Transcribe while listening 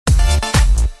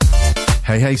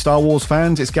Hey Star Wars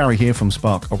fans, it's Gary here from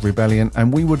Spark of Rebellion,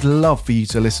 and we would love for you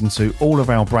to listen to all of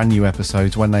our brand new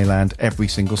episodes when they land every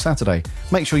single Saturday.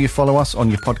 Make sure you follow us on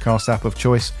your podcast app of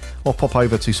choice or pop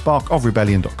over to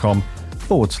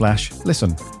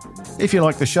sparkofrebellion.com/listen. If you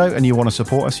like the show and you want to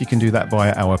support us, you can do that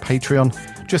via our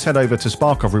Patreon. Just head over to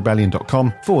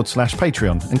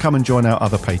sparkofrebellion.com/Patreon and come and join our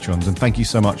other patrons, and thank you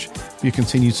so much for your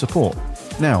continued support.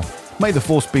 Now, may the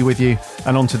Force be with you,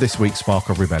 and on to this week's Spark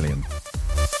of Rebellion.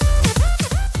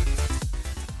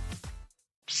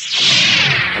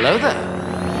 Hello there.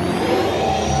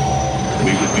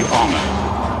 We would be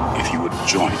honored if you would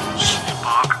join us.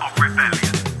 Spark of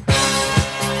Rebellion.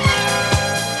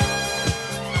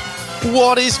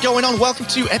 What is going on? Welcome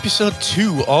to episode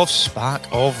 2 of Spark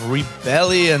of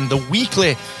Rebellion, the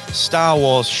weekly Star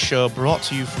Wars show brought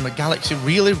to you from a galaxy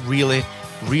really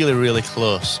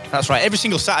close. That's right, every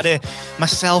single Saturday,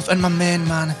 myself and my main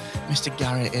man, Mr.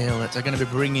 Gary Aylett, are going to be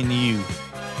bringing you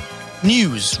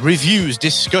news, reviews,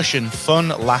 discussion, fun,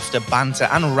 laughter, banter,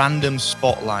 and random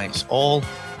spotlights, all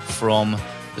from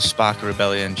the Spark of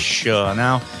Rebellion show.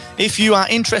 Now, if you are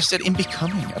interested in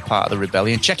becoming a part of the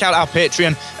Rebellion, check out our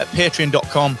Patreon at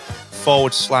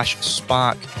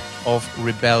patreon.com/Spark of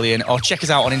Rebellion, or check us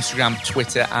out on Instagram,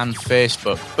 Twitter, and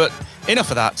Facebook. But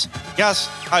enough of that. Gaz,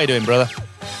 how you doing, brother?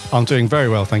 I'm doing very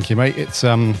well, thank you, mate. It's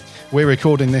we're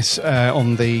recording this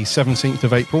on the 17th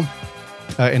of April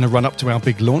in a run-up to our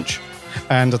big launch.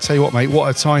 And I'll tell you what, mate,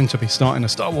 what a time to be starting a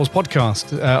Star Wars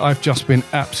podcast. I've just been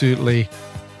absolutely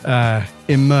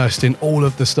immersed in all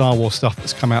of the Star Wars stuff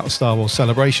that's come out of Star Wars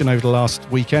Celebration over the last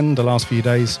weekend, the last few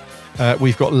days.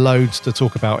 We've got loads to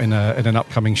talk about in an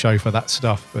upcoming show for that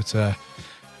stuff, but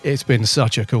it's been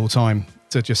such a cool time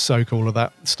to just soak all of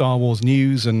that Star Wars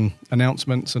news and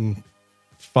announcements and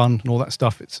fun and all that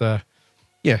stuff. It's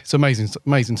it's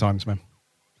amazing times, man.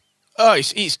 Oh,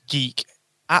 it's geek.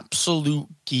 Absolute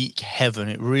geek heaven.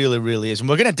 It really is. And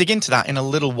we're going to dig into that in a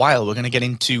little while. We're going to get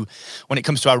into, when it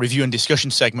comes to our review and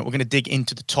discussion segment, we're going to dig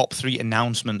into the top 3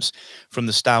 announcements from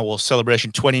the Star Wars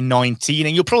Celebration 2019.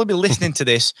 And you'll probably be listening to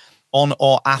this on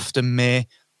or after May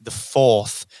the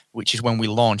 4th, which is when we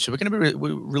launch. So we're going to be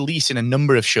releasing a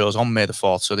number of shows on May the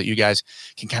 4th so that you guys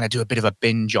can kind of do a bit of a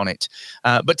binge on it.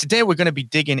 But today we're going to be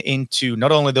digging into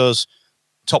not only those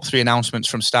top 3 announcements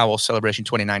from Star Wars Celebration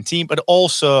 2019, but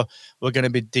also we're going to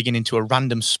be digging into a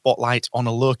random spotlight on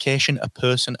a location, a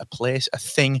person, a place, a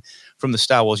thing from the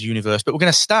Star Wars universe. But we're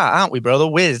going to start, aren't we, brother,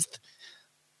 with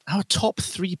our top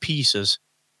 3 pieces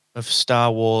of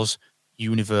Star Wars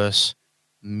universe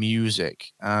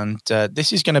music. And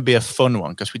this is going to be a fun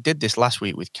one because we did this last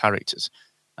week with characters.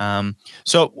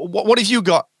 So what have you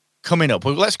got coming up?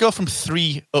 Well, let's go from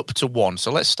 3 up to 1.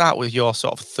 So let's start with your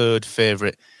sort of third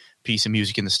favorite piece of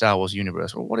music in the Star Wars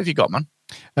universe. Well, what have you got, man?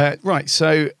 Right,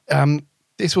 so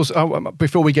this was,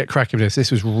 before we get cracking with this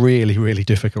was really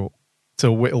difficult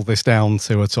to whittle this down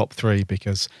to a top 3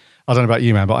 because, I don't know about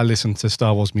you, man, but I listen to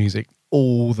Star Wars music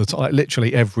all the time, like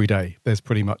literally every day. There's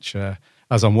pretty much,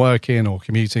 as I'm working or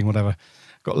commuting, whatever,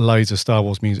 got loads of Star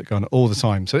Wars music going all the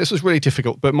time. So this was really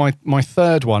difficult, but my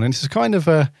third one, and this is kind of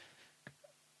I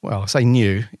say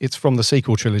new, it's from the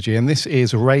sequel trilogy, and this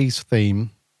is Rey's theme.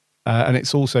 And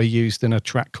it's also used in a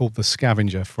track called The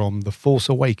Scavenger from The Force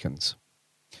Awakens.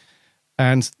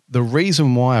 And the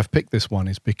reason why I've picked this one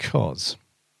is because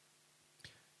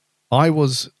I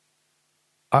was,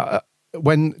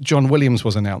 when John Williams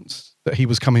was announced that he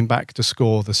was coming back to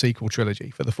score the sequel trilogy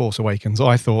for The Force Awakens,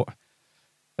 I thought,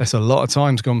 that's a lot of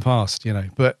time's gone past,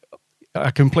 but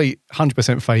a complete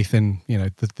 100% faith in,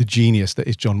 the genius that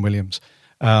is John Williams.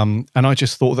 And I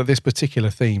just thought that this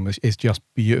particular theme is just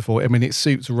beautiful. I mean, it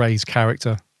suits Rey's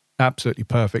character absolutely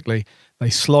perfectly. They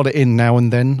slot it in now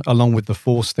and then, along with the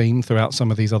Force theme throughout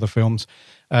some of these other films.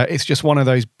 It's just one of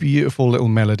those beautiful little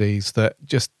melodies that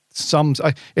just sums...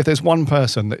 if there's one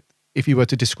person that, if you were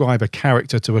to describe a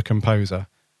character to a composer,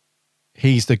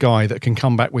 he's the guy that can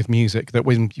come back with music that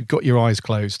when you've got your eyes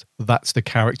closed, that's the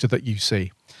character that you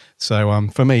see. So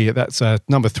for me, that's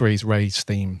number 3 is Rey's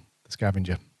theme, The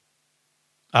Scavenger.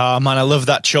 Oh, man, I love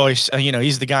that choice.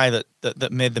 He's the guy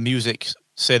that made the music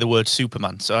say the word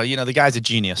Superman. So, the guy's a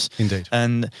genius. Indeed.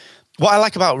 And what I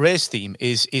like about Rey's theme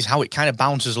is how it kind of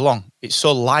bounces along. It's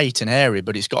so light and airy,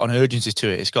 but it's got an urgency to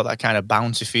it. It's got that kind of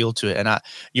bouncy feel to it. And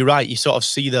you're right, you sort of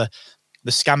see the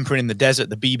scampering in the desert,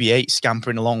 the BB-8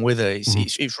 scampering along with her.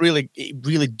 It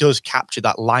really does capture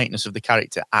that lightness of the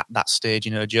character at that stage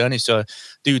in her journey. So,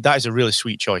 dude, that is a really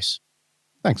sweet choice.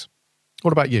 Thanks.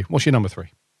 What about you? What's your number 3?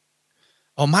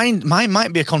 Oh, mine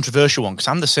might be a controversial one because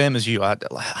I'm the same as you.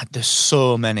 There's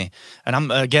so many. And I'm,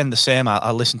 again, the same.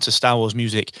 I listen to Star Wars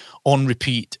music on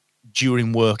repeat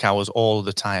during work hours all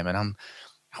the time. And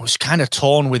I was kind of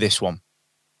torn with this one.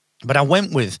 But I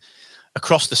went with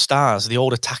Across the Stars, the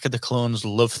old Attack of the Clones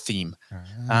love theme.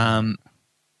 And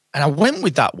I went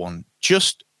with that one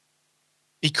just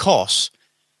because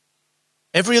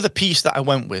every other piece that I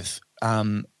went with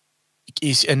and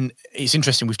it's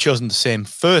interesting, we've chosen the same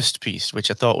first piece,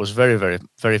 which I thought was very, very,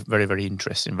 very, very, very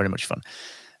interesting, very much fun.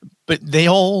 But they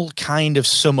all kind of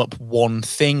sum up one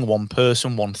thing, one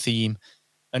person, one theme.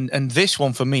 And this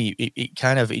one for me,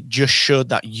 it just showed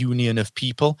that union of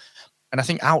people. And I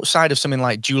think outside of something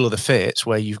like Duel of the Fates,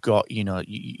 where you've got,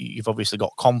 you've obviously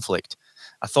got conflict,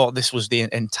 I thought this was the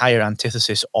entire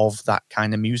antithesis of that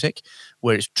kind of music,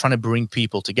 where it's trying to bring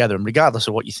people together. And regardless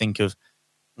of what you think of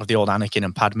the old Anakin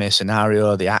and Padme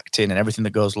scenario, the acting and everything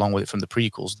that goes along with it from the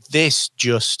prequels, this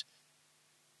just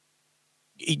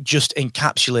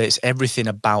encapsulates everything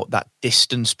about that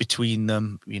distance between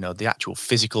them, the actual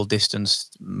physical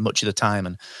distance much of the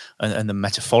time and the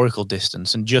metaphorical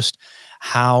distance, and just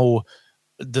how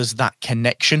there's that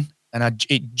connection. And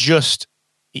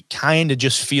it kind of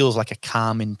just feels like a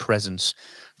calming presence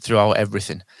throughout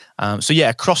everything. So yeah,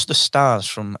 Across the Stars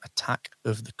from Attack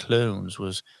of the Clones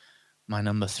was my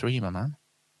number 3, my man.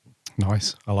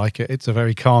 Nice. I like it. It's a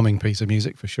very calming piece of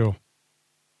music for sure.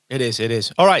 It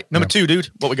is. All right, number 2, dude.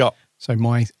 What we got? So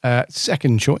my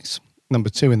second choice, number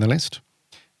 2 in the list,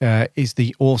 is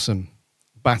the awesome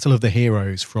Battle of the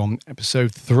Heroes from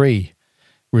Episode 3,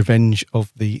 Revenge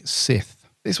of the Sith.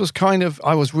 This was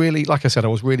I was really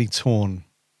torn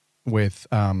with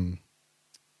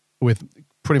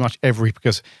pretty much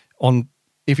because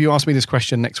if you ask me this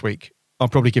question next week, I'll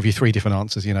probably give you 3 different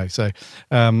answers, So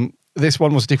this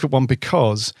one was a different one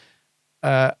because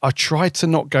I tried to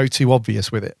not go too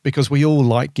obvious with it, because we all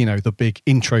like, the big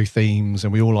intro themes,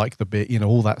 and we all like the bit,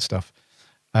 all that stuff.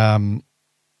 And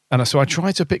so I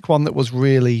tried to pick one that was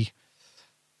really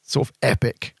sort of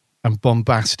epic and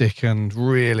bombastic and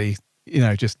really,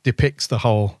 just depicts the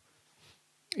whole,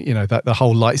 the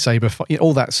whole lightsaber,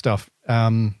 all that stuff.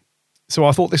 So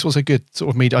I thought this was a good sort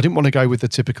of media. I didn't want to go with the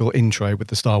typical intro with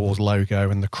the Star Wars logo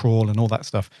and the crawl and all that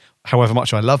stuff. However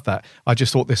much I love that, I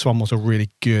just thought this one was a really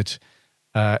good.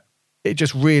 It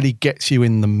just really gets you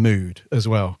in the mood as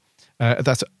well.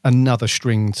 That's another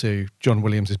string to John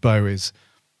Williams' bow, is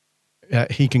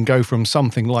he can go from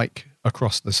something like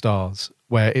Across the Stars,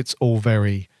 where it's all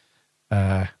very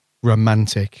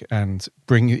romantic and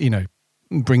brings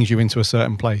you into a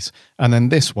certain place, and then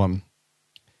this one,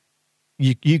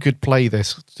 you could play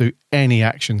this to any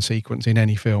action sequence in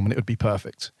any film and it would be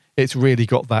perfect. It's really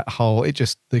got that whole,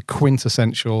 the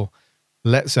quintessential,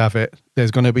 let's have it.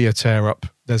 There's going to be a tear up.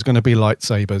 There's going to be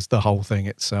lightsabers, the whole thing.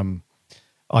 It's,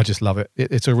 I just love it.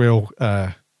 It's a real,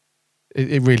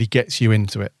 it really gets you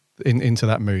into it, into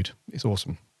that mood. It's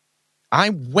awesome. I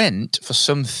went for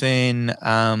something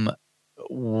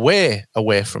way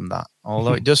away from that,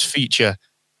 although it does feature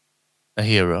a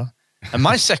hero. And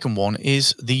my second one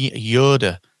is the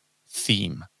Yoda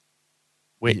theme,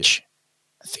 which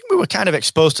I think we were kind of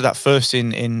exposed to that first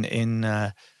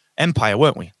in Empire,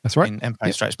 weren't we? That's right. In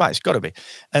Empire Strikes Back, it's got to be.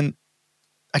 And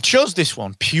I chose this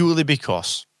one purely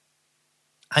because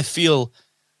I feel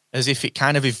as if it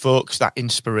kind of evokes that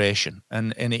inspiration,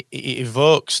 and it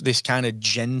evokes this kind of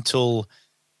gentle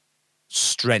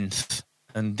strength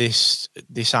and this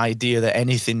idea that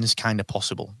anything's kind of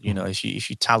possible. If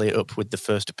you tally it up with the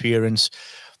first appearance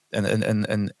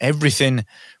and everything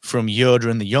from Yoda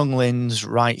and the younglings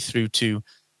right through to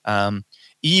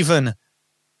even,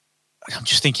 I'm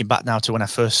just thinking back now to when I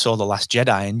first saw The Last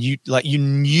Jedi, and you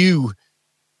knew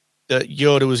that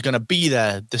Yoda was going to be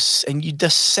there, the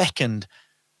second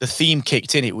the theme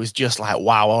kicked in, it was just like,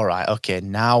 wow, all right, okay,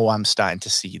 now I'm starting to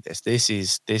see this. This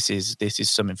is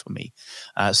something for me.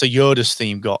 So Yoda's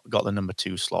theme got the number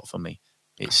 2 slot for me.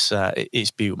 It's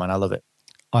beautiful, man. I love it.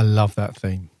 I love that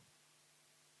theme.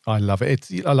 I love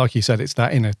it. It's like you said, it's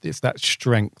that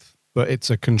strength, but it's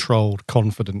a controlled,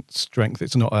 confident strength.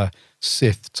 It's not a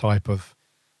Sith type of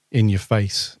in your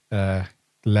face,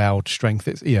 loud strength.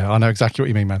 I know exactly what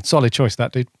you mean, man. Solid choice,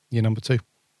 that dude. You're number 2.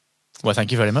 Well,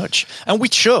 thank you very much. And we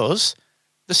chose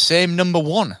the same number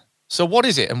 1. So what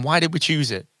is it and why did we choose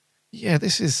it? Yeah,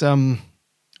 this is, I'm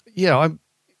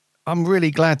really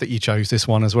glad that you chose this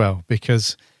one as well,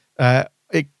 because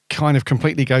it kind of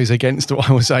completely goes against what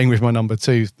I was saying with my number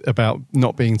 2 about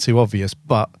not being too obvious.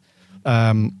 But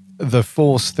the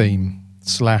Force theme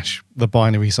 / the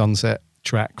Binary Sunset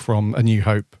track from A New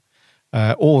Hope,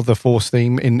 or the Force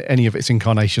theme in any of its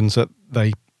incarnations that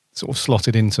they sort of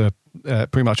slotted into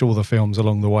pretty much all the films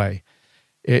along the way.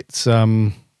 It's,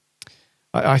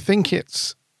 I think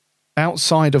it's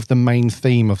outside of the main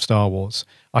theme of Star Wars,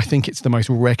 I think it's the most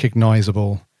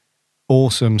recognizable,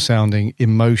 awesome sounding,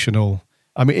 emotional.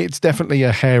 I mean, it's definitely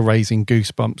a hair-raising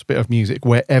goosebumps bit of music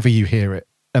wherever you hear it.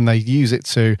 And they use it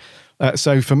to...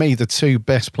 so for me, the two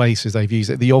best places they've used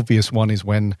it, the obvious one is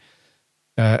when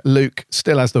Luke,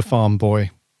 still as the farm boy,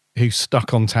 who's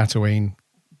stuck on Tatooine,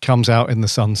 comes out in the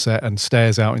sunset and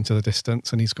stares out into the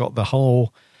distance, and he's got the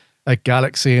whole a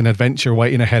galaxy and adventure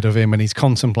waiting ahead of him, and he's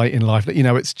contemplating life. You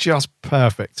know, it's just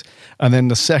perfect. And then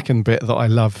the second bit that I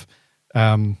love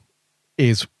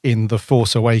is in The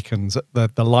Force Awakens, the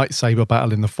lightsaber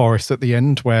battle in the forest at the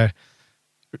end, where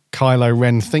Kylo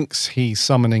Ren thinks he's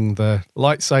summoning the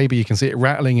lightsaber. You can see it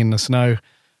rattling in the snow,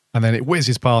 and then it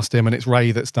whizzes past him, and it's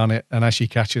Rey that's done it. And as she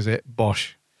catches it,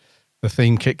 bosh, the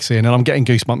theme kicks in, and I'm getting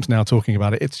goosebumps now talking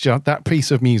about it. It's just, that piece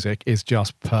of music is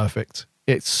just perfect.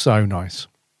 It's so nice.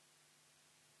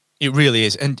 It really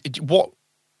is. And what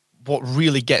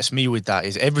really gets me with that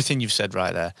is everything you've said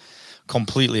right there.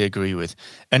 Completely agree with.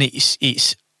 And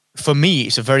it's for me,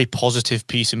 it's a very positive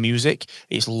piece of music.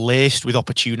 It's laced with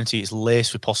opportunity. It's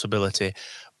laced with possibility,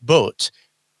 but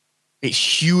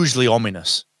it's hugely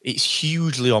ominous. It's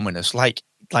hugely ominous. Like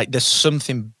there's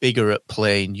something bigger at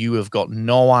play, and you have got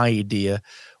no idea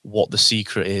what the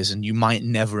secret is, and you might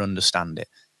never understand it.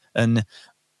 And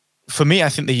for me, I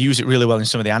think they use it really well in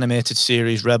some of the animated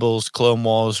series, Rebels, Clone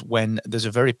Wars, when there's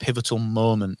a very pivotal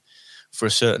moment for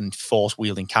a certain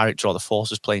force-wielding character, or the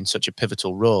Force is playing such a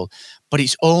pivotal role. But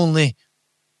it's only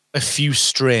a few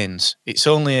strains. It's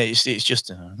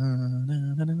just,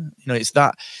 it's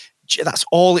that's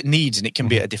all it needs, and it can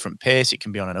be at a different pace. It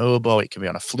can be on an oboe, it can be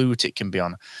on a flute, it can be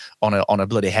on a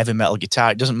bloody heavy metal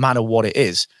guitar. It doesn't matter what it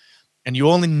is. And you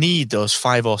only need those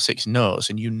 5 or 6 notes,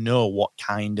 and you know what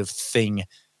kind of thing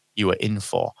you are in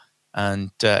for.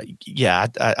 And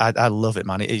I love it,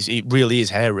 man. It really is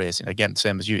hair raising. Again,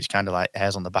 same as you. It's kind of like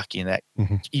hairs on the back of your neck,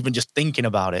 even just thinking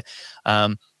about it.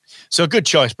 So good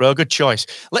choice, bro. Good choice.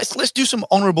 Let's do some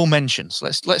honorable mentions.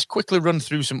 Let's quickly run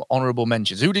through some honorable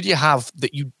mentions. Who did you have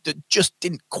that just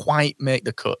didn't quite make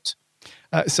the cut?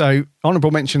 So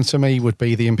honorable mentions to me would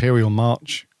be the Imperial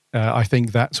March. I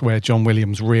think that's where John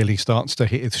Williams really starts to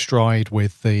hit his stride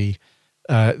with the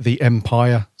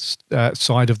Empire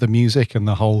side of the music, and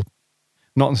the whole,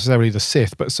 not necessarily the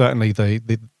Sith, but certainly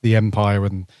the Empire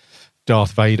and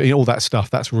Darth Vader, all that stuff.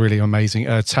 That's really amazing.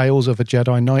 Tales of a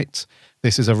Jedi Knight.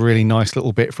 This is a really nice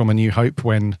little bit from A New Hope,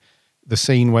 when the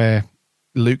scene where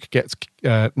Luke gets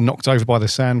knocked over by the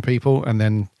Sand People, and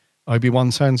then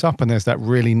Obi-Wan turns up, and there's that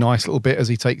really nice little bit as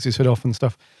he takes his hood off and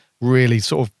stuff. Really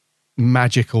sort of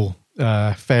magical,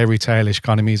 fairy tale-ish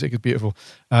kind of music. It's beautiful.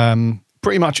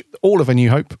 Pretty much all of A New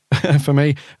Hope for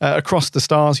me. Across the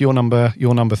Stars, your number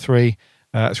 3.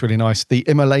 It's really nice. The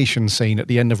immolation scene at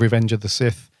the end of Revenge of the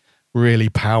Sith, really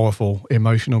powerful,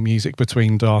 emotional music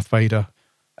between Darth Vader,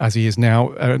 as he is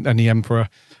now, and the Emperor.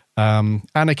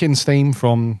 Anakin's theme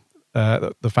from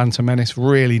The Phantom Menace,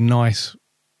 really nice,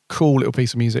 cool little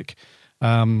piece of music.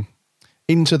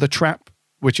 Into the Trap,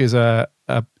 which is a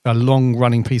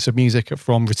long-running piece of music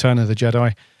from Return of the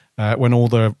Jedi, when all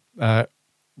the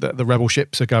rebel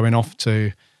ships are going off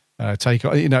to take,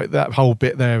 that whole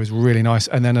bit there is really nice.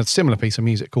 And then a similar piece of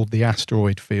music called The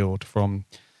Asteroid Field from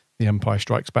The Empire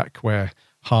Strikes Back, where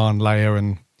Han, Leia,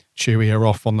 and Chewie are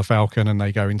off on the Falcon, and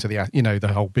they go into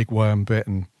the whole big worm bit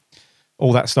and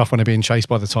all that stuff when they're being chased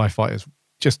by the TIE fighters.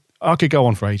 Just, I could go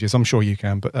on for ages. I'm sure you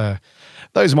can, but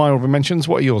those are my honorable mentions.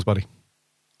 What are yours, buddy?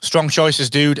 Strong choices,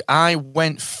 dude. I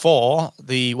went for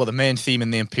the main theme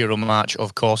in the Imperial March,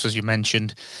 of course, as you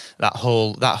mentioned. That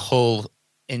whole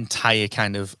entire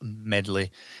kind of medley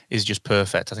is just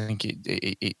perfect. I think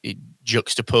it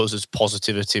juxtaposes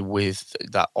positivity with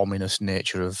that ominous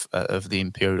nature of the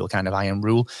Imperial kind of iron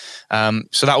rule.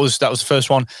 So that was the first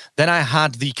one. Then I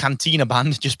had the Cantina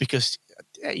Band, just because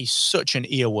he's such an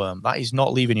earworm. That is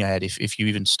not leaving your head if you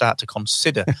even start to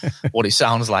consider what it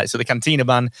sounds like. So the Cantina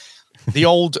Band. The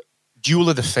old Duel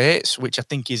of the Fates, which I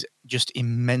think is just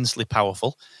immensely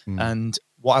powerful. And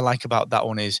what I like about that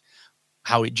one is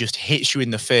how it just hits you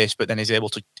in the face, but then is able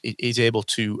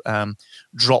to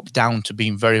drop down to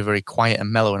being very, very quiet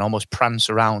and mellow, and almost prance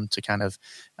around to kind of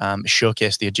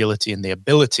showcase the agility and the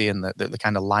ability and the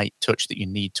kind of light touch that you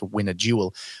need to win a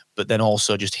duel, but then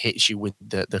also just hits you with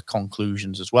the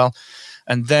conclusions as well.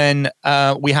 And then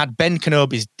we had Ben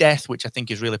Kenobi's Death, which I think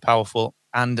is really powerful.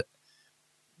 And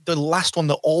the last one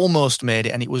that almost made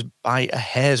it, and it was by a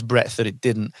hair's breadth that it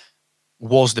didn't,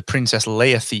 was the Princess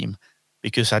Leia theme,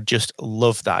 because I just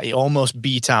love that. It almost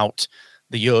beat out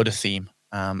the Yoda theme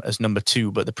as number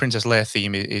 2, but the Princess Leia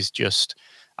theme is just,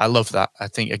 I love that. I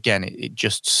think, again, it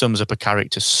just sums up a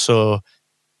character so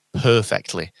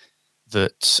perfectly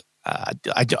that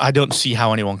I don't see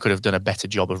how anyone could have done a better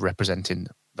job of representing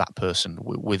that person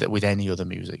with any other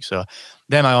music. So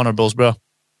they're my honourables, bro.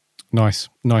 Nice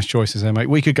choices there, mate.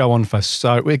 We could go on for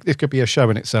it could be a show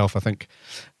in itself, I think,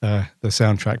 the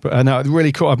soundtrack. But no,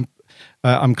 really cool.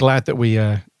 I'm glad that we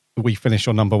finished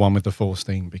on number one with the Force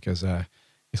theme, because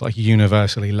it's like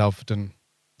universally loved, and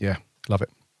yeah, love it.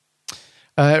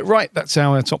 Right, that's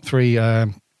our top three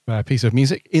piece of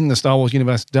music in the Star Wars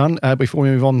universe done. Before we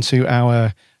move on to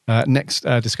our next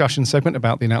discussion segment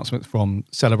about the announcement from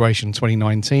Celebration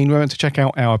 2019, we're going to check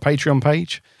out our Patreon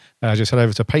page. Just head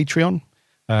over to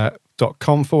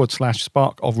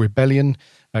patreon.com/Spark of Rebellion.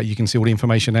 You can see all the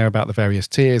information there about the various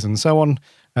tiers and so on.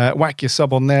 Whack your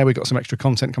sub on there. We've got some extra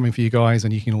content coming for you guys,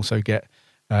 and you can also get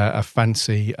a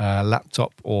fancy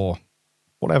laptop or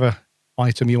whatever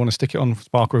item you want to stick it on,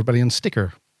 Spark of Rebellion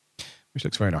sticker, which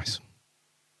looks very nice.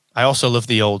 I also love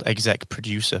the old exec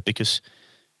producer, because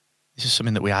this is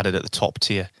something that we added at the top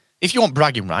tier. If you want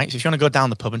bragging rights, if you want to go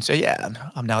down the pub and say, yeah,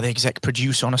 I'm now the exec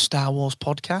producer on a Star Wars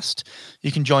podcast,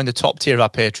 you can join the top tier of our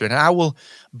Patreon, and I will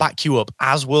back you up,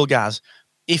 as will Gaz.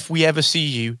 If we ever see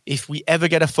you, if we ever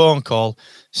get a phone call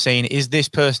saying, is this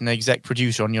person the exec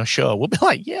producer on your show? We'll be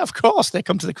like, yeah, of course. They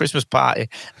come to the Christmas party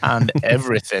and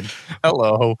everything.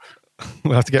 Hello.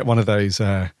 We'll have to get one of those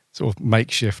sort of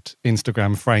makeshift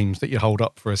Instagram frames that you hold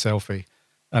up for a selfie,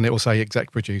 and it will say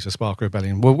exec producer Spark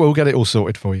Rebellion. We'll get it all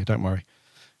sorted for you. Don't worry.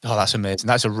 Oh, that's amazing.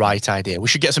 That's a right idea. We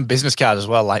should get some business cards as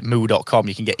well, like moo.com.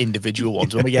 You can get individual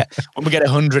ones. When we get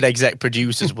 100 exec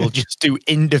producers, we'll just do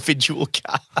individual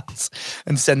cards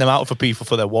and send them out for people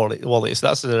for their wallets.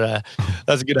 That's a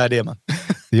good idea, man.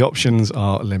 The options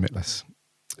are limitless.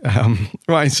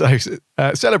 Right, so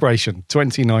Celebration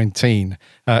 2019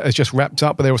 has just wrapped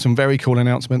up, but there were some very cool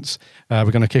announcements.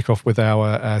 We're going to kick off with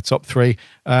our top three.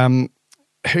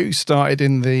 Who started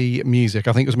in the music?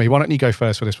 I think it was me. Why don't you go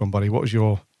first for this one, buddy? What was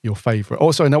your favourite?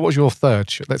 Also, no, what was your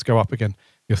third? Let's go up again.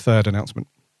 Your third announcement.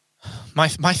 My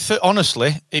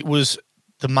honestly, it was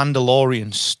the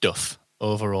Mandalorian stuff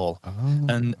overall. Oh.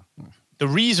 And the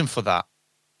reason for that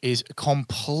is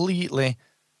completely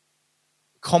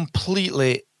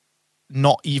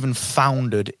not even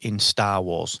founded in Star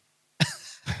Wars.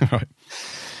 Right.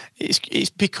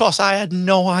 It's because I had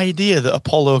no idea that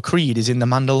Apollo Creed is in the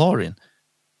Mandalorian.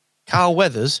 Carl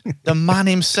Weathers, the man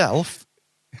himself,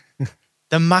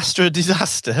 the master of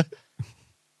disaster,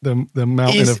 the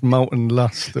mountain of molten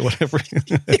lust, or whatever.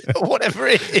 Whatever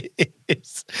it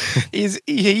is,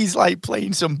 he's like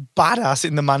playing some badass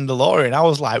in the Mandalorian. I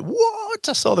was like, what?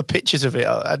 I saw the pictures of it.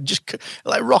 I just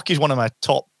like Rocky's one of my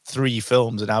top 3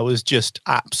 films, and I was just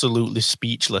absolutely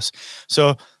speechless.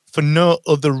 So for no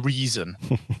other reason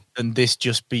than this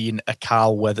just being a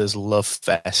Carl Weathers love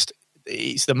fest,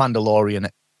 it's the Mandalorian.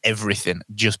 Everything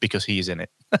just because he's in it.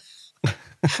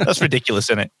 That's ridiculous,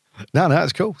 isn't it? No,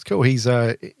 it's cool. It's cool. He's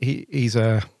a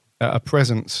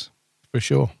presence for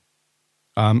sure.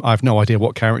 I have no idea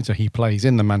what character he plays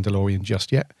in The Mandalorian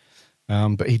just yet,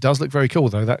 but he does look very cool.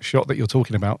 Though that shot that you're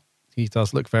talking about, he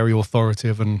does look very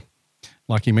authoritative and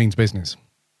like he means business.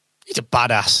 He's a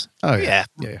badass. Oh yeah.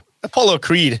 Apollo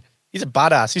Creed. He's a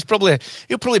badass.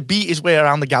 He'll probably beat his way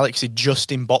around the galaxy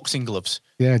just in boxing gloves.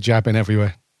 Yeah, jabbing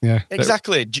everywhere. Yeah,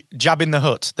 exactly. Jabbing the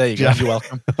hut. There you go. You're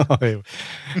welcome.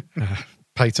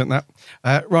 Patent that.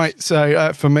 Right.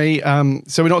 So for me,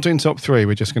 so we're not doing top 3.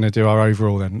 We're just going to do our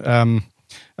overall then.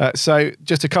 So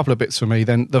just a couple of bits for me.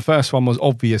 Then the first one was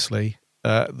obviously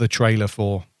the trailer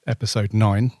for Episode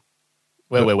 9.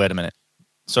 Wait a minute.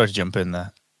 Sorry to jump in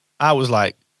there. I was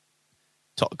like,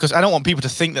 because I don't want people to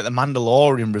think that the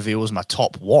Mandalorian reveal was my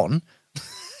top 1.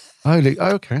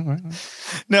 Okay. Right.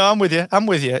 No, I'm with you.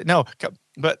 No,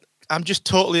 but I'm just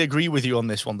totally agree with you on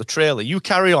this one. The trailer, you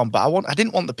carry on, but I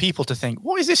didn't want the people to think,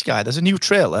 what is this guy? There's a new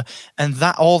trailer, and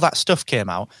all that stuff came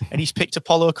out, and he's picked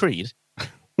Apollo Creed.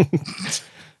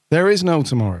 There is no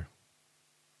tomorrow.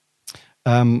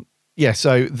 Yeah.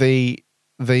 So the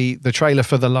trailer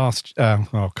for the last.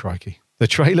 Crikey! The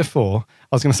trailer for.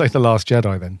 I was going to say The Last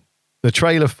Jedi. Then the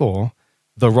trailer for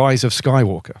The Rise of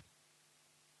Skywalker.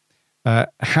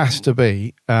 Has to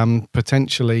be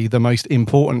potentially the most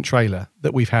important trailer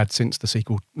that we've had since the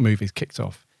sequel movies kicked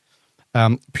off.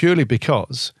 Purely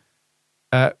because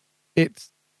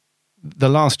it's The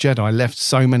Last Jedi left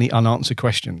so many unanswered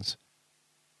questions.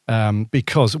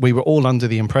 Because we were all under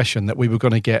the impression that we were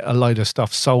going to get a load of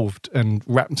stuff solved and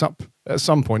wrapped up at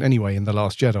some point anyway in The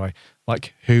Last Jedi,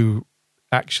 like who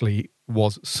actually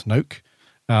was Snoke.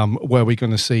 Were we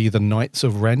going to see the Knights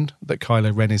of Ren that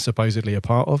Kylo Ren is supposedly a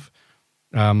part of?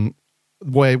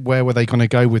 Where were they going to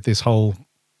go with this whole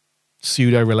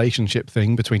pseudo relationship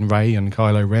thing between Rey and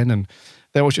Kylo Ren, and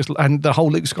there was and the whole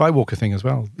Luke Skywalker thing as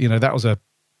well. That was a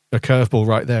curveball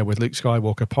right there with Luke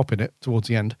Skywalker popping it towards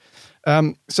the end.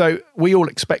 So we all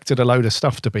expected a load of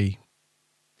stuff to be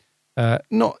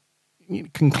not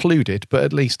concluded, but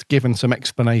at least given some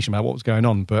explanation about what was going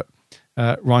on. But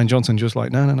Rian Johnson just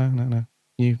like, no.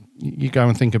 You go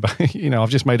and think about it. I've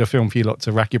just made a film for you lot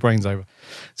to rack your brains over.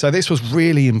 So this was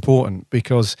really important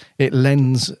because it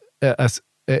lends us.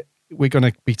 We're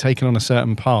going to be taken on a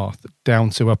certain path down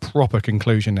to a proper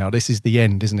conclusion now. This is the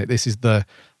end, isn't it? This is the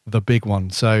big one.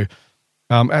 So,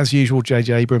 as usual,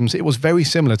 J.J. Abrams, it was very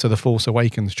similar to the Force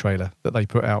Awakens trailer that they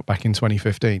put out back in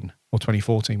 2015 or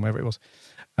 2014, wherever it was.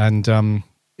 And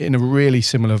in a really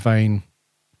similar vein,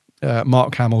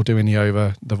 Mark Hamill doing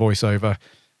the voiceover,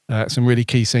 some really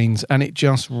key scenes, and it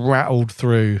just rattled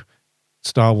through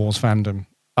Star Wars fandom.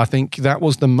 I think that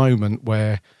was the moment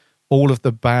where all of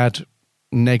the bad,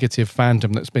 negative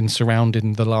fandom that's been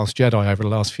surrounding The Last Jedi over the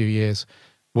last few years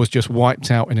was just wiped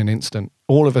out in an instant.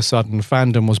 All of a sudden,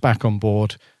 fandom was back on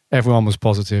board. Everyone was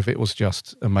positive. It was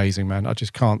just amazing, man. I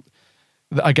just can't...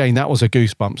 Again, that was a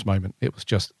goosebumps moment. It was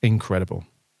just incredible.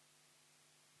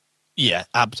 Yeah,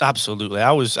 absolutely.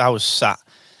 I was sat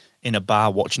in a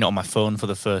bar watching it on my phone for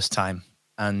the first time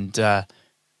and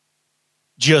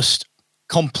just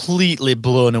completely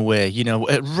blown away,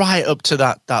 right up to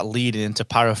that lead in, to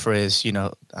paraphrase,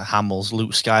 Hamill's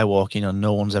Luke Skywalker,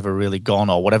 no one's ever really gone,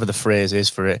 or whatever the phrase is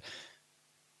for it.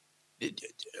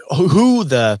 Who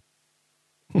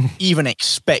even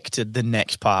expected the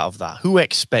next part of that? Who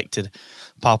expected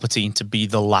Palpatine to be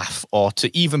the laugh or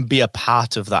to even be a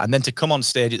part of that? And then to come on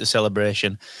stage at the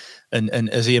celebration and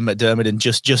as Ian McDermott and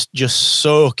just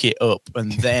soak it up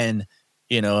and then,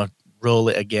 roll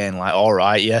it again, like, all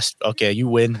right, yes, okay, you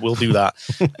win, we'll do that.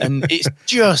 And it's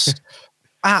just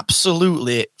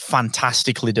absolutely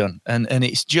fantastically done. And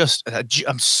it's just,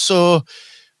 I'm so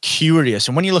curious.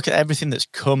 And when you look at everything that's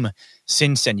come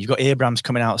since then, you've got Abrams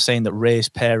coming out saying that Rey's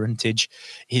parentage,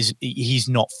 he's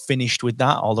not finished with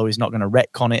that, although he's not going to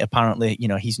retcon it, apparently.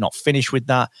 He's not finished with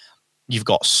that. You've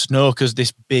got Snoke as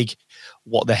this big,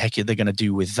 what the heck are they going to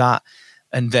do with that?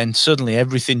 And then suddenly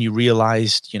everything you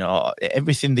realized,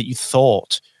 everything that you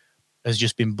thought has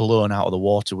just been blown out of the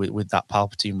water with that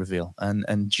Palpatine reveal.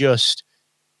 And just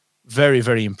very,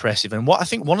 very impressive. And what I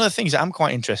think one of the things that I'm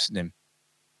quite interested in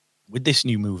with this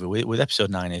new movie, with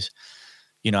Episode 9 is,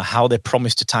 how they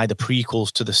promised to tie the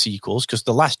prequels to the sequels. Because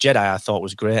The Last Jedi I thought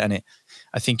was great. And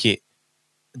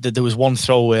there was one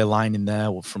throwaway line in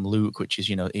there from Luke, which is,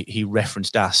 he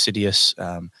referenced Darth Sidious,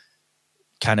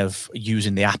 kind of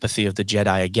using the apathy of the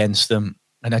Jedi against them.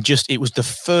 And it was the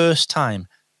first time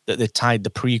that they tied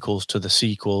the prequels to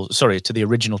to the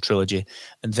original trilogy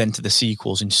and then to the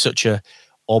sequels in such a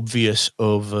obvious,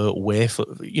 overt way.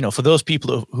 For those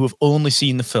people who have only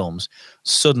seen the films,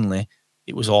 suddenly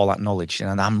it was all acknowledged.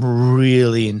 And I'm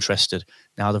really interested,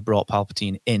 now they've brought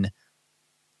Palpatine in,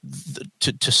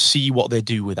 to see what they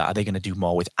do with that. Are they going to do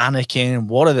more with Anakin?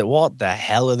 What the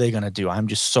hell are they going to do? I'm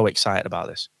just so excited about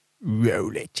this.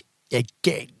 Roll it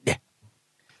again.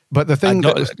 But the thing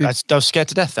I was scared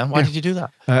to death then. Why did you do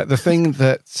that? The thing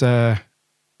that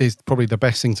is probably the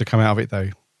best thing to come out of it, though,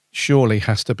 surely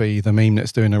has to be the meme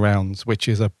that's doing the rounds, which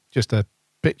is just a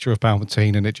picture of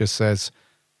Palpatine, and it just says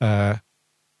hide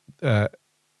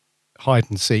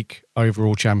and seek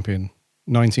overall champion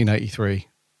 1983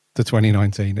 to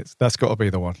 2019. That's got to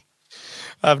be the one.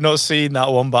 I've not seen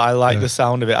that one, but I like the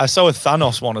sound of it. I saw a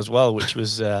Thanos one as well, which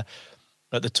was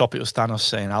at the top. It was Thanos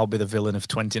saying, "I'll be the villain of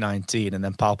 2019," and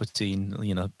then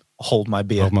Palpatine, hold my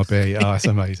beer. Hold my beer. Oh, that's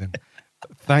amazing.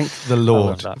 Thank the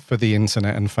Lord for the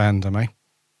internet and fandom, eh?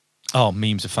 Oh,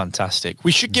 memes are fantastic.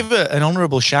 We should give an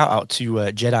honourable shout out to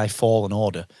Jedi Fallen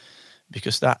Order,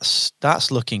 because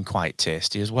that's looking quite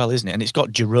tasty as well, isn't it? And it's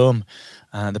got Jerome,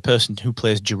 the person who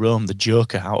plays Jerome, the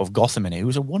Joker out of Gotham, in it,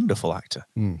 who's a wonderful actor.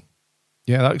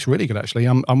 Yeah, that looks really good, actually.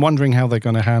 I'm wondering how they're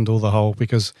going to handle the whole,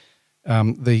 because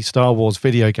the Star Wars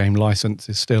video game license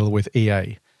is still with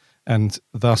EA, and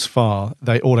thus far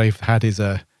all they've had is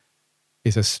a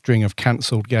string of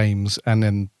cancelled games. And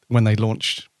then when they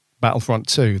launched Battlefront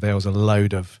 2, there was a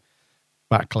load of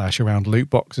backlash around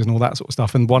loot boxes and all that sort of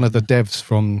stuff. And one of the devs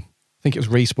from, I think it was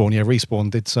Respawn,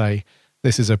 Respawn did say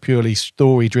this is a purely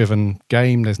story-driven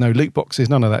game. There's no loot boxes,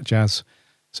 none of that jazz.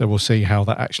 So we'll see how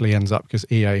that actually ends up, because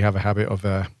EA have a habit of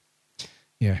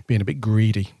being a bit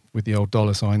greedy with the old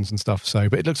dollar signs and stuff. So,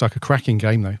 but it looks like a cracking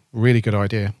game, though. Really good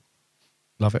idea.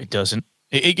 Love it. It doesn't.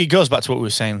 It goes back to what we were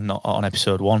saying on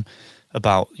episode 1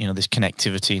 about this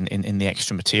connectivity in the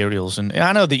extra materials. And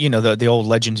I know that the old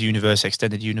Legends universe,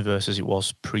 extended universe as it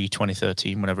was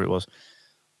pre-2013, whenever it was,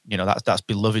 that's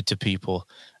beloved to people,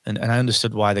 and I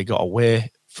understood why they got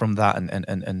away from that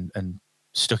and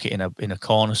stuck it in a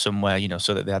corner somewhere,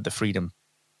 so that they had the freedom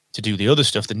to do the other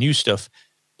stuff, the new stuff.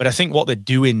 But I think what they're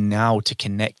doing now to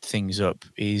connect things up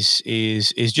is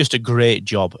just a great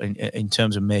job in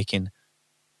terms of making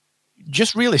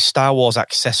just really Star Wars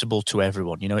accessible to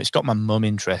everyone. It's got my mum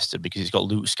interested because it's got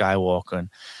Luke Skywalker and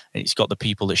it's got the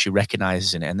people that she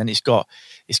recognizes in it, and then it's got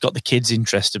the kids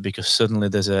interested because suddenly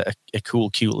there's a cool,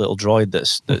 cute little droid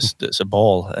that's a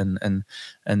ball, and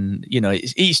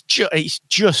it's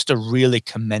just a really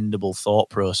commendable thought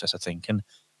process, I think. And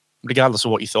regardless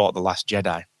of what you thought of The Last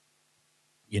Jedi,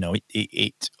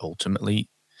 it ultimately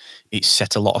it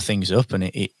set a lot of things up, and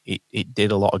it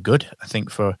did a lot of good, I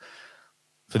think, for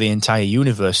the entire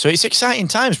universe. So it's exciting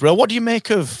times, bro. What do you make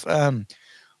of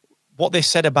what they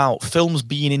said about films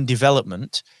being in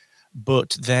development,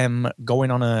 but them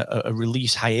going on a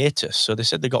release hiatus? So they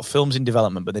said they got films in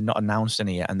development, but they're not announced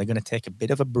any yet, and they're going to take a bit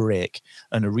of a break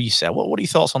and a reset. What are your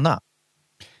thoughts on that?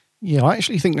 Yeah, I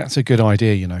actually think that's a good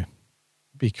idea,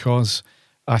 because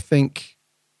I think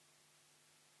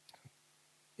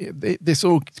this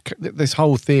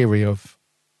whole theory of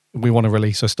we want to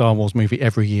release a Star Wars movie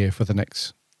every year for the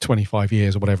next 25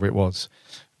 years or whatever it was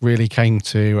really came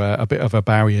to a bit of a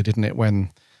barrier, didn't it,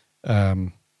 when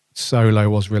Solo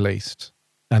was released,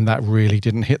 and that really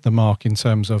didn't hit the mark in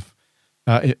terms of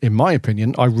in my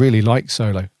opinion. I really liked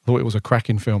Solo. I thought it was a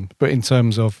cracking film, but in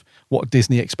terms of what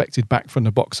Disney expected back from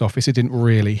the box office, it didn't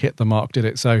really hit the mark, did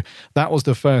it? So that was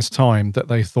the first time that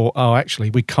they thought, oh, actually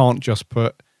we can't just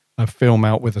put a film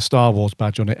out with a Star Wars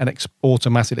badge on it and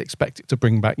automatically expect it to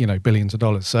bring back, billions of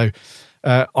dollars. So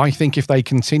I think if they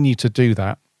continue to do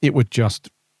that, it would just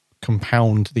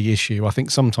compound the issue. I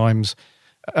think sometimes,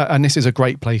 and this is a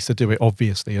great place to do it,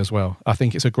 obviously, as well. I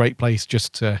think it's a great place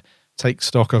just to take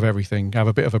stock of everything, have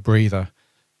a bit of a breather,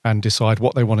 and decide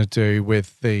what they want to do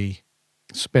with the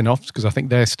spin-offs, because I think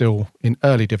they're still in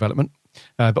early development.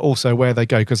 But also where they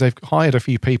go, because they've hired a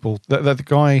few people. The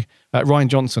guy, Rian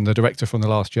Johnson, the director from The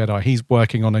Last Jedi, he's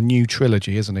working on a new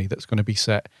trilogy, isn't he, that's going to be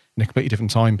set in a completely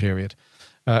different time period.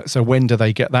 So when do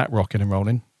they get that rocking and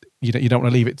rolling? You don't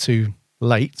want to leave it too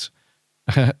late,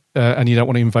 and you don't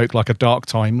want to invoke like a dark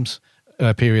times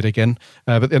period again.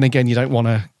 But then again, you don't want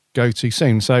to go too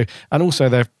soon. So, and also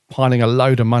they're piling a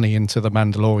load of money into The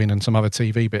Mandalorian and some other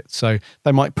TV bits. So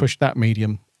they might push that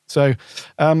medium. So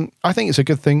I think it's a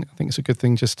good thing. I think it's a good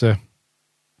thing just to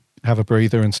have a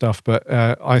breather and stuff. But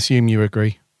I assume you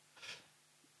agree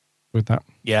with that.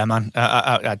 Yeah, man.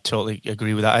 I totally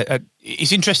agree with that.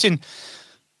 It's interesting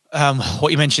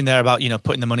what you mentioned there about,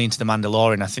 putting the money into The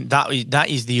Mandalorian. I think that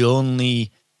is the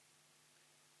only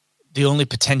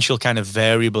potential kind of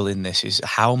variable in this is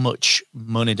how much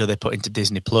money do they put into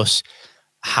Disney Plus?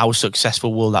 How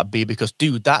successful will that be? Because,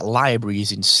 dude, that library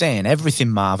is insane. Everything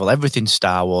Marvel, everything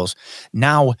Star Wars.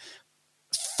 Now,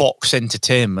 Fox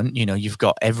Entertainment, you've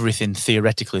got everything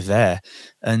theoretically there.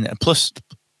 And plus,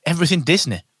 everything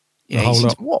Disney.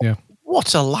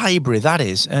 What a library that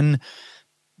is. And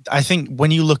I think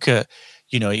when you look at,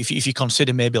 if you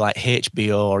consider maybe like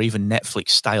HBO or even Netflix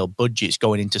style budgets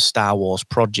going into Star Wars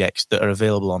projects that are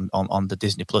available on the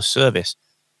Disney Plus service,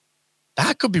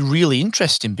 that could be really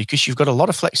interesting because you've got a lot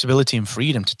of flexibility and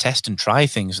freedom to test and try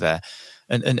things there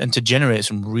and to generate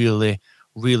some really,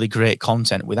 really great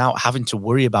content without having to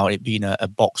worry about it being a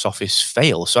box office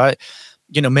fail. So,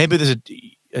 maybe there's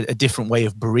a different way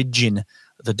of bridging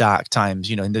the dark times.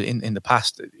 In the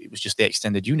past, it was just the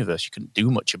extended universe. You couldn't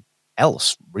do much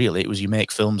else, really. It was you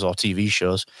make films or TV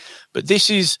shows. But this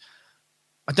is,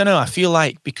 I don't know, I feel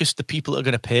like because the people that are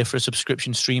going to pay for a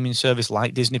subscription streaming service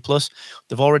like Disney Plus,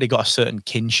 they've already got a certain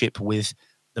kinship with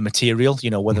the material,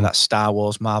 whether that's Star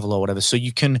Wars, Marvel or whatever. So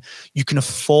you can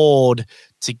afford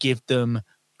to give them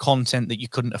content that you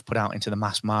couldn't have put out into the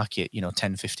mass market,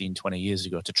 10, 15, 20 years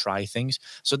ago to try things.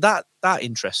 So that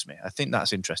interests me. I think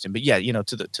that's interesting. But yeah,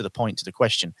 to the point, to the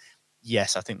question,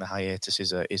 yes, I think the hiatus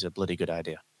is a bloody good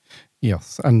idea.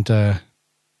 Yes, and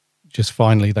just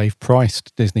finally, they've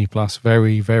priced Disney Plus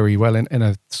very, very well in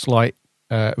a slight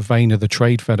vein of the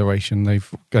Trade Federation.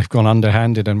 They've gone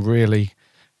underhanded and really,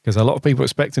 because a lot of people are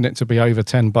expecting it to be over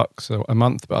 $10 a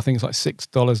month, but I think it's like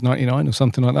 $6.99 or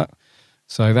something like that.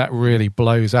 So that really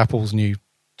blows Apple's new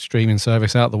streaming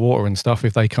service out the water and stuff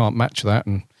if they can't match that.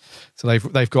 And so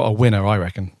they've got a winner, I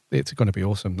reckon. It's going to be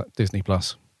awesome, that Disney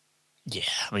Plus. Yeah,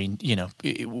 I mean,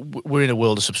 we're in a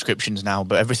world of subscriptions now,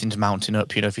 but everything's mounting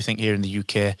up. If you think here in the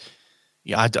UK,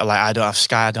 I don't have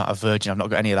Sky, I don't have Virgin, I've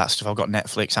not got any of that stuff. I've got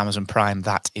Netflix, Amazon Prime.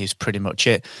 That is pretty much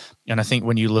it. And I think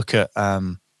when you look at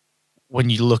when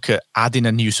you look at adding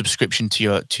a new subscription to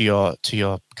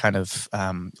your kind of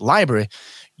library,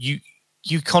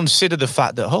 you consider the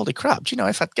fact that, holy crap,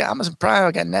 if I get Amazon Prime,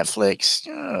 I get Netflix,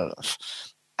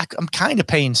 I'm kind of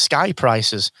paying Sky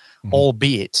prices,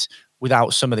 albeit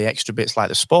without some of the extra bits like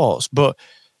the sports. But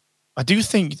I do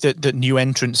think that new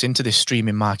entrants into this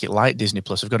streaming market like Disney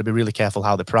Plus have got to be really careful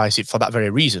how they price it for that very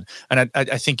reason. And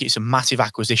I think it's a massive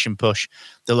acquisition push.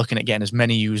 They're looking at getting as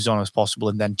many users on as possible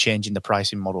and then changing the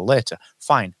pricing model later.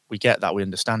 Fine, we get that, we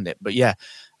understand it. But yeah,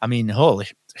 I mean,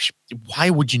 why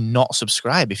would you not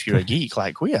subscribe if you're a geek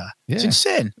like we are? Yeah. It's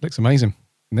insane. It looks amazing.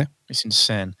 Yeah. It's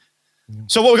insane. Yeah.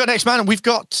 So what we got next, man? We've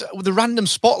got the random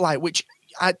spotlight, which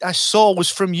I saw was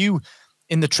from you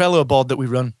in the Trello board that we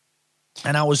run.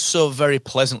 And I was so very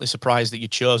pleasantly surprised that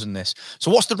you'd chosen this.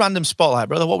 So what's the random spotlight,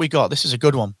 brother? What we got? This is a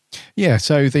good one. Yeah,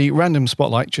 so the random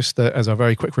spotlight, just as a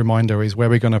very quick reminder, is where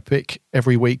we're going to pick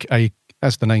every week,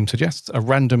 as the name suggests, a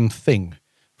random thing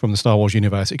from the Star Wars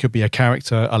universe. It could be a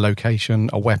character, a location,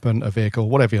 a weapon, a vehicle,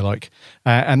 whatever you like.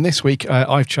 And this week,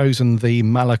 I've chosen the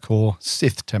Malachor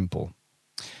Sith Temple.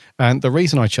 And the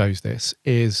reason I chose this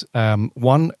is,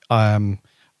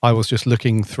 I was just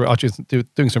looking through, I was just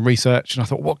doing some research, and I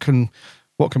thought, what can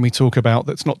we talk about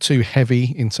that's not too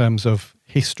heavy in terms of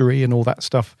history and all that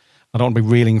stuff? I don't want to be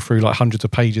reeling through like hundreds of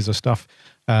pages of stuff,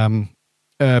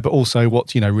 but also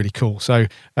what's really cool. So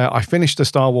I finished the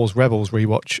Star Wars Rebels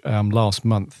rewatch last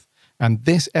month, and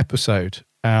this episode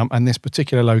and this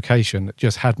particular location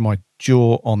just had my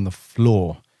jaw on the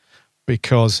floor,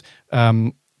 because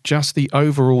just the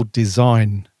overall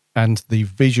design and the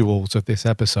visuals of this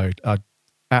episode are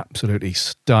absolutely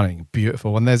stunning,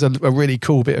 beautiful. And there's a really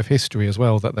cool bit of history as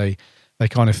well that they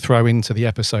kind of throw into the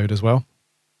episode as well.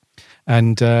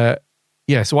 And so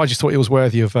I just thought it was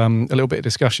worthy of a little bit of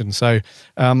discussion. So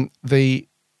the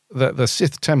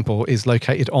Sith Temple is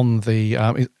located on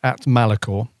at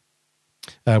Malachor,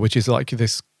 which is like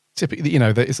this typical,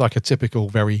 it's like a typical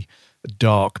very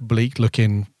dark, bleak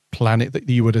looking planet that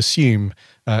you would assume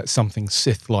something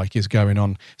Sith-like is going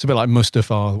on. It's a bit like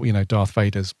Mustafar, Darth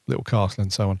Vader's little castle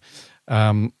and so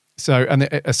on.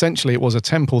 Essentially, it was a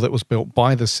temple that was built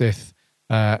by the Sith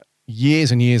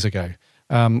years and years ago,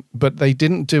 but they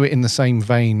didn't do it in the same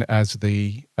vein as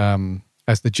the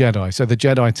Jedi. So the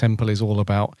Jedi temple is all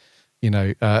about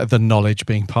the knowledge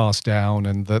being passed down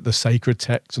and the sacred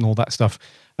texts and all that stuff.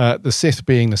 The Sith,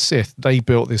 being the Sith, they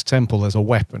built this temple as a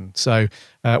weapon. So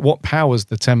what powers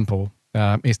the temple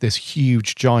is this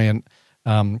huge, giant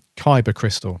kyber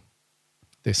crystal,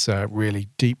 this really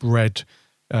deep red,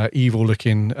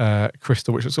 evil-looking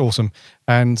crystal, which was awesome.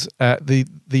 And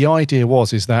the idea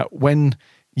is that when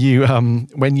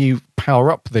you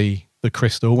power up the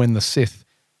crystal, when the Sith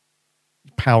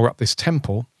power up this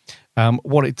temple,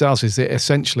 what it does is it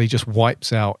essentially just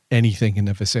wipes out anything in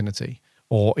the vicinity,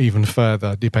 or even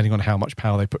further, depending on how much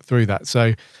power they put through that.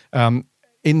 So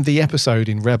in the episode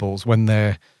in Rebels, when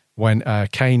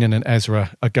Kanan and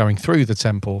Ezra are going through the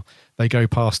temple, they go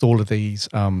past all of these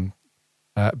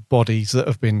bodies that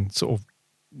have been sort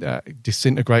of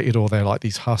disintegrated, or they're like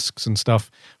these husks and stuff,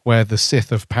 where the Sith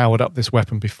have powered up this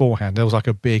weapon beforehand. There was like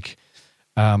a big,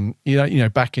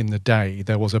 back in the day,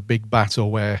 there was a big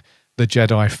battle where the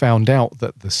Jedi found out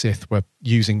that the Sith were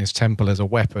using this temple as a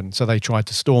weapon, so they tried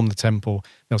to storm the temple.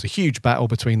 There was a huge battle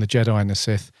between the Jedi and the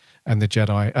Sith, and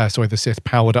the Sith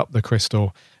powered up the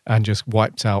crystal and just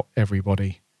wiped out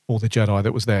everybody, all the Jedi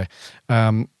that was there.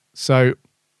 So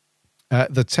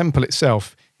the temple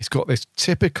itself, it's got this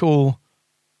typical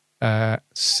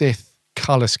Sith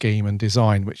color scheme and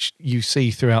design, which you see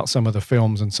throughout some of the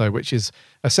films, and so which is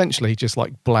essentially just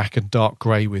like black and dark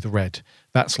grey with red.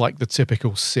 That's like the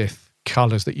typical Sith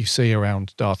colors that you see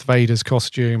around Darth Vader's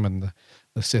costume and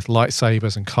the Sith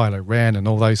lightsabers and Kylo Ren and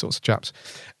all those sorts of chaps.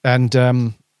 And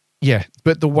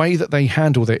but the way that they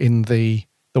handled it in the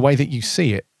way that you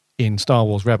see it in Star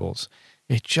Wars Rebels,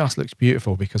 it just looks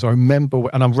beautiful. Because I remember,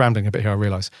 and I'm rambling a bit here, I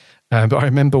realise, but I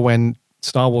remember when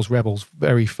Star Wars Rebels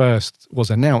very first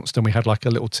was announced, and we had like a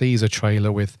little teaser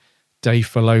trailer with Dave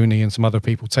Filoni and some other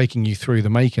people taking you through the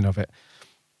making of it.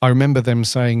 I remember them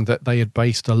saying that they had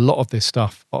based a lot of this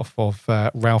stuff off of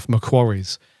Ralph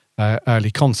McQuarrie's early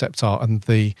concept art and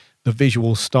the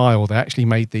visual style. They actually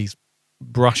made these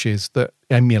brushes that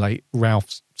emulate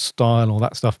Ralph's style, all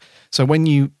that stuff. So when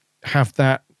you have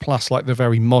that, plus like the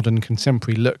very modern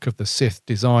contemporary look of the Sith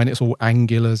design, it's all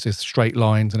angulars, it's straight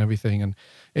lines and everything, and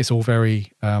it's all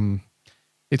very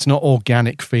it's not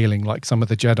organic feeling like some of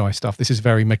the Jedi stuff. This is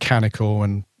very mechanical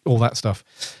and all that stuff.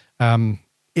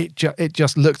 It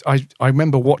just looked, I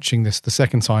remember watching this the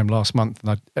second time last month,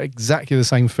 and exactly the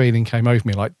same feeling came over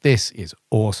me, like, this is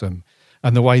awesome.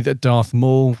 and the way that Darth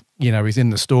Maul, is in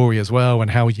the story as well,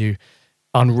 and how you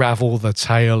unravel the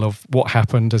tale of what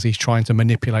happened as he's trying to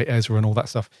manipulate Ezra and all that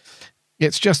stuff.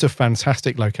 It's just a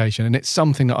fantastic location, and it's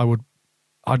something that I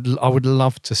would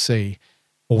love to see,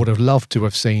 or would have loved to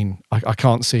have seen. I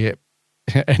can't see it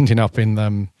ending up in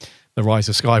the Rise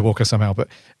of Skywalker somehow, but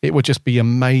it would just be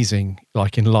amazing,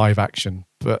 like in live action.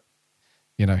 But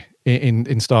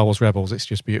in Star Wars Rebels, it's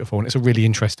just beautiful, and it's a really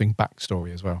interesting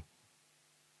backstory as well.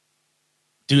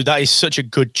 Dude, that is such a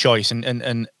good choice,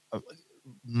 and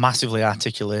massively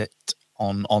articulate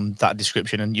on that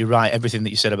description. And you're right, everything that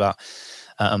you said about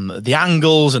the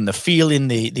angles and the feeling,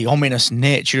 the ominous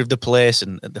nature of the place,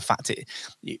 and the fact it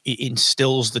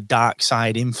instills the dark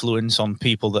side influence on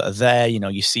people that are there.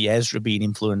 You see Ezra being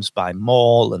influenced by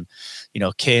Maul, and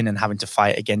Kanan having to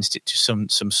fight against it to some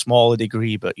smaller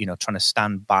degree, but trying to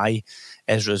stand by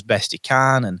Ezra as best he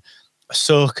can, and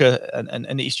Ahsoka,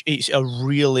 and it's a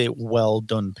really well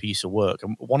done piece of work.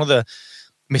 And one of the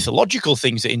mythological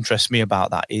things that interests me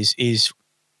about that is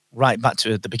right back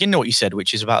to the beginning of what you said,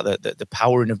 which is about the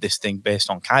powering of this thing based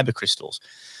on kyber crystals.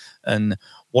 And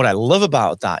what I love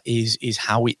about that is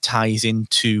how it ties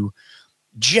into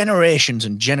generations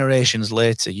and generations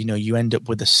later. You end up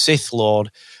with a Sith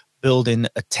Lord building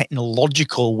a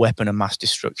technological weapon of mass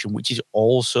destruction, which is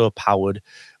also powered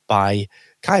by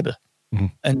kyber. Mm-hmm.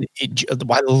 And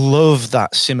I love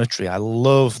that symmetry. I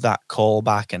love that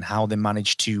callback and how they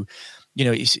managed to,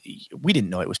 we didn't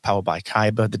know it was powered by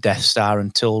kyber, the Death Star,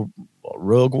 until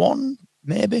Rogue One,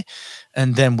 maybe.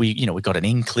 And then we got an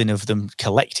inkling of them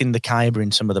collecting the kyber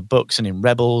in some of the books and in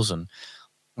Rebels and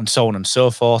so on and so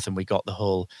forth. And we got the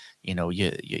whole, your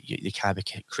kyber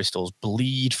crystals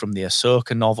bleed from the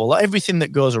Ahsoka novel, everything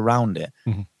that goes around it.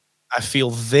 Mm-hmm. I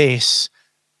feel this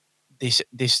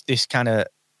kind of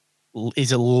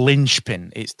is a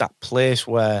linchpin. It's that place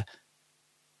where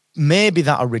maybe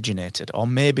that originated, or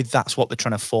maybe that's what they're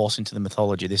trying to force into the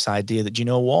mythology, this idea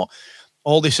that,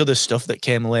 all this other stuff that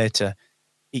came later,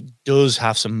 it does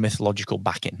have some mythological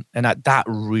backing. And that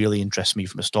really interests me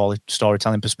from a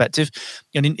storytelling perspective.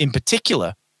 And in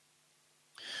particular,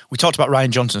 we talked about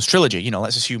Rian Johnson's trilogy.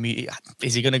 Let's assume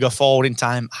is he going to go forward in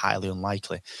time? Highly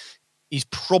unlikely. He's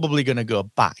probably going to go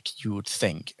back, you would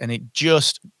think. And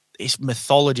it's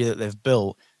mythology that they've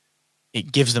built.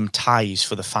 It gives them ties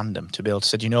for the fandom to be able to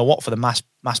say, for the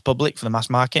mass public, for the mass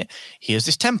market, here's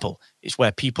this temple. It's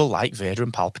where people like Vader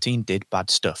and Palpatine did bad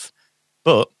stuff.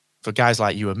 But for guys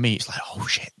like you and me, it's like, oh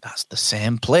shit, that's the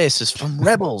same place as from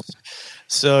Rebels.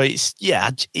 So it's,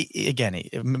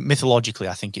 mythologically,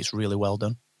 I think it's really well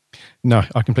done. No,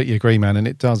 I completely agree, man. And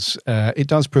it does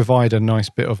provide a nice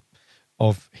bit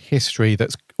of history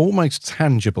that's almost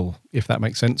tangible, if that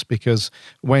makes sense, because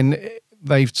when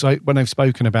they've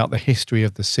spoken about the history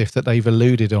of the Sith that they've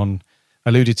alluded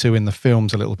to in the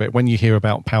films a little bit, when you hear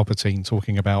about Palpatine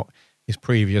talking about his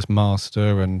previous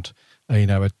master, and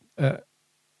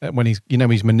when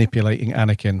he's manipulating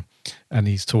Anakin, and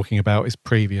he's talking about his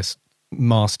previous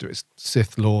master, his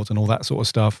Sith Lord, and all that sort of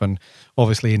stuff, and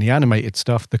obviously in the animated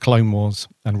stuff, the Clone Wars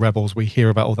and Rebels, we hear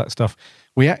about all that stuff.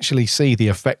 We actually see the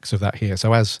effects of that here.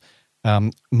 So as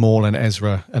Maul and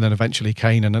Ezra, and then eventually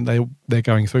Kanan, and they're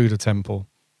going through the temple,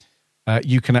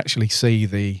 you can actually see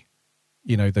the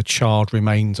charred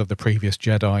remains of the previous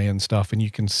Jedi and stuff, and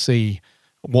you can see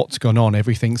what's gone on.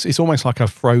 It's almost like a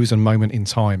frozen moment in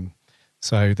time.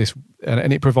 So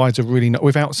and it provides a really,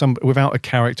 without a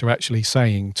character actually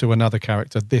saying to another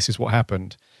character, this is what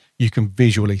happened, you can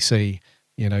visually see,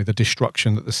 the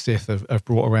destruction that the Sith have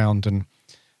brought around, and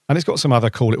it's got some other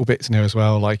cool little bits in here as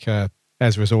well, like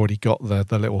Ezra's already got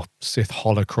the little Sith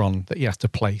holocron that he has to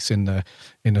place in the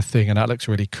thing, and that looks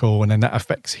really cool. And then that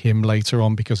affects him later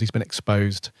on because he's been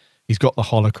exposed. He's got the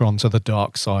holocron, so the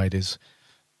dark side is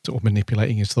sort of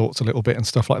manipulating his thoughts a little bit and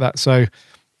stuff like that. So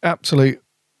absolute,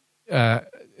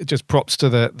 just props to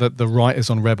the writers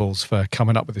on Rebels for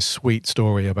coming up with this sweet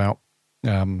story about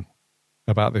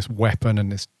this weapon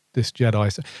and this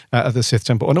Jedi of the Sith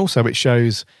Temple. And also it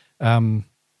shows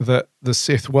that the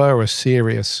Sith were a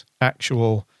serious,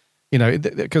 actual,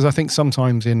 because I think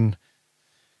sometimes in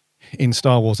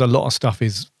Star Wars, a lot of stuff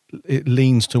it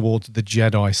leans towards the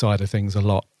Jedi side of things a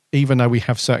lot, even though we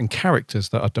have certain characters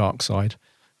that are dark side,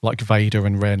 like Vader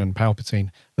and Ren and Palpatine,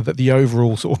 that the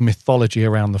overall sort of mythology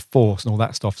around the Force and all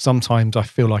that stuff, sometimes I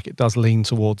feel like it does lean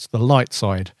towards the light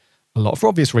side a lot, for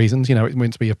obvious reasons. It's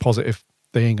meant to be a positive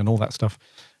thing and all that stuff.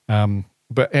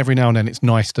 But every now and then it's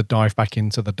nice to dive back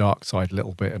into the dark side a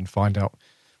little bit and find out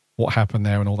what happened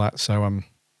there and all that. So,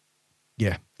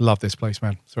 love this place,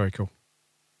 man. It's very cool.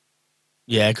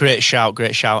 Yeah, great shout.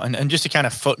 And just to kind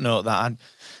of footnote that,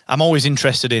 I'm always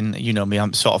interested in,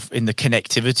 I'm sort of in the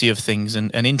connectivity of things.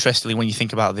 And interestingly, when you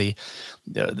think about the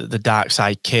dark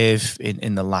side cave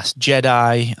in The Last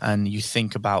Jedi, and you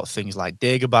think about things like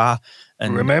Dagobah.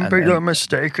 And remember your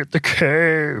mistake at the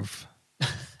cave.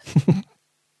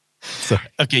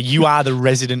 Okay, you are the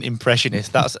resident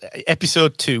impressionist. That's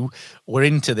episode 2. We're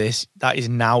into this. That is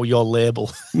now your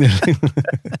label. I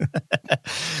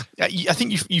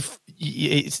think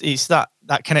it's that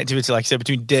connectivity, like I said,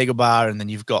 between Dagobah and then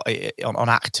you've got on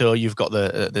Acto, you've got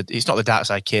the it's not the dark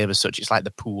side cave as such. It's like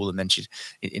the pool, and then she's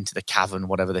into the cavern,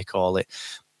 whatever they call it.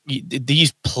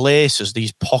 These places,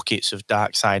 these pockets of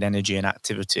dark side energy and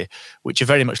activity, which are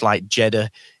very much like Jeddah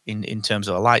in terms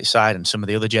of the light side, and some of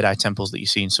the other Jedi temples that you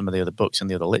see in some of the other books and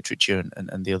the other literature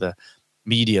and the other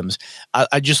mediums.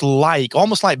 I just like,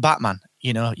 almost like Batman,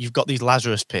 you've got these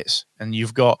Lazarus pits and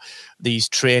you've got these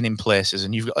training places,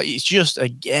 and it's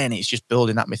just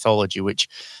building that mythology, which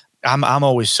I'm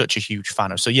always such a huge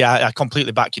fan of. So yeah, I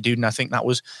completely back you, dude, and I think that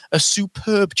was a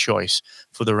superb choice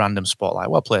for the random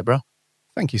spotlight. Well played, bro.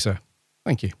 Thank you, sir.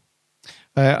 Thank you.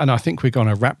 And I think we're going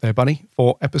to wrap there, buddy,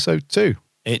 for episode 2.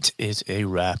 It is a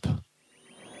wrap.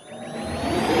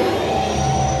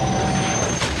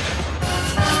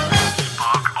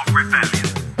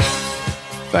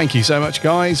 Thank you so much,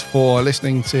 guys, for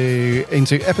listening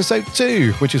into episode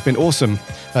 2, which has been awesome,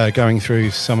 going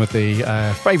through some of the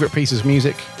favourite pieces of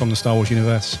music from the Star Wars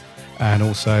universe, and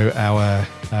also our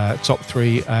top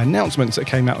 3 announcements that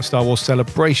came out of Star Wars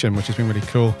Celebration, which has been really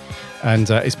cool.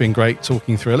 And it's been great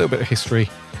talking through a little bit of history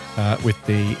with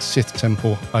the Sith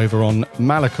Temple over on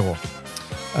Malachor.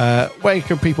 Where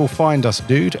can people find us,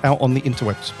 dude, out on the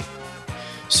interwebs?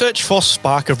 Search for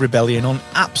Spark of Rebellion on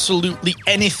absolutely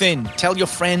anything. Tell your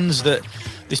friends that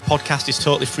this podcast is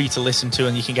totally free to listen to,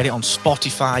 and you can get it on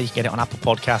Spotify, you can get it on Apple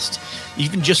Podcasts. You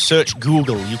can just search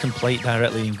Google. You can play it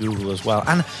directly in Google as well.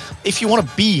 And if you want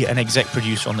to be an exec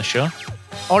producer on the show,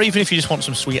 or even if you just want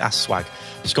some sweet-ass swag,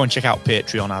 just go and check out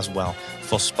Patreon as well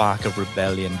for Spark of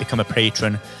Rebellion. Become a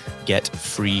patron, get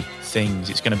free things.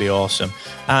 It's going to be awesome.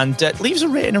 And leave us a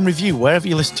rating and review wherever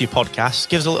you listen to your podcast.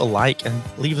 Give us a little like and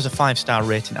leave us a 5-star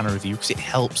rating and a review, because it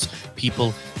helps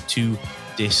people to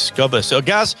discover. So,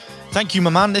 Gaz, thank you, my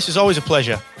man. This is always a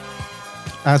pleasure.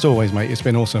 As always, mate, it's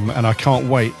been awesome. And I can't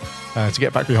wait to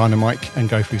get back behind the mic and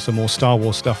go through some more Star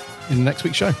Wars stuff in the next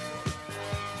week's show.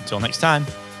 Until next time.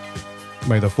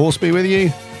 May the Force be with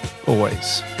you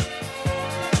always.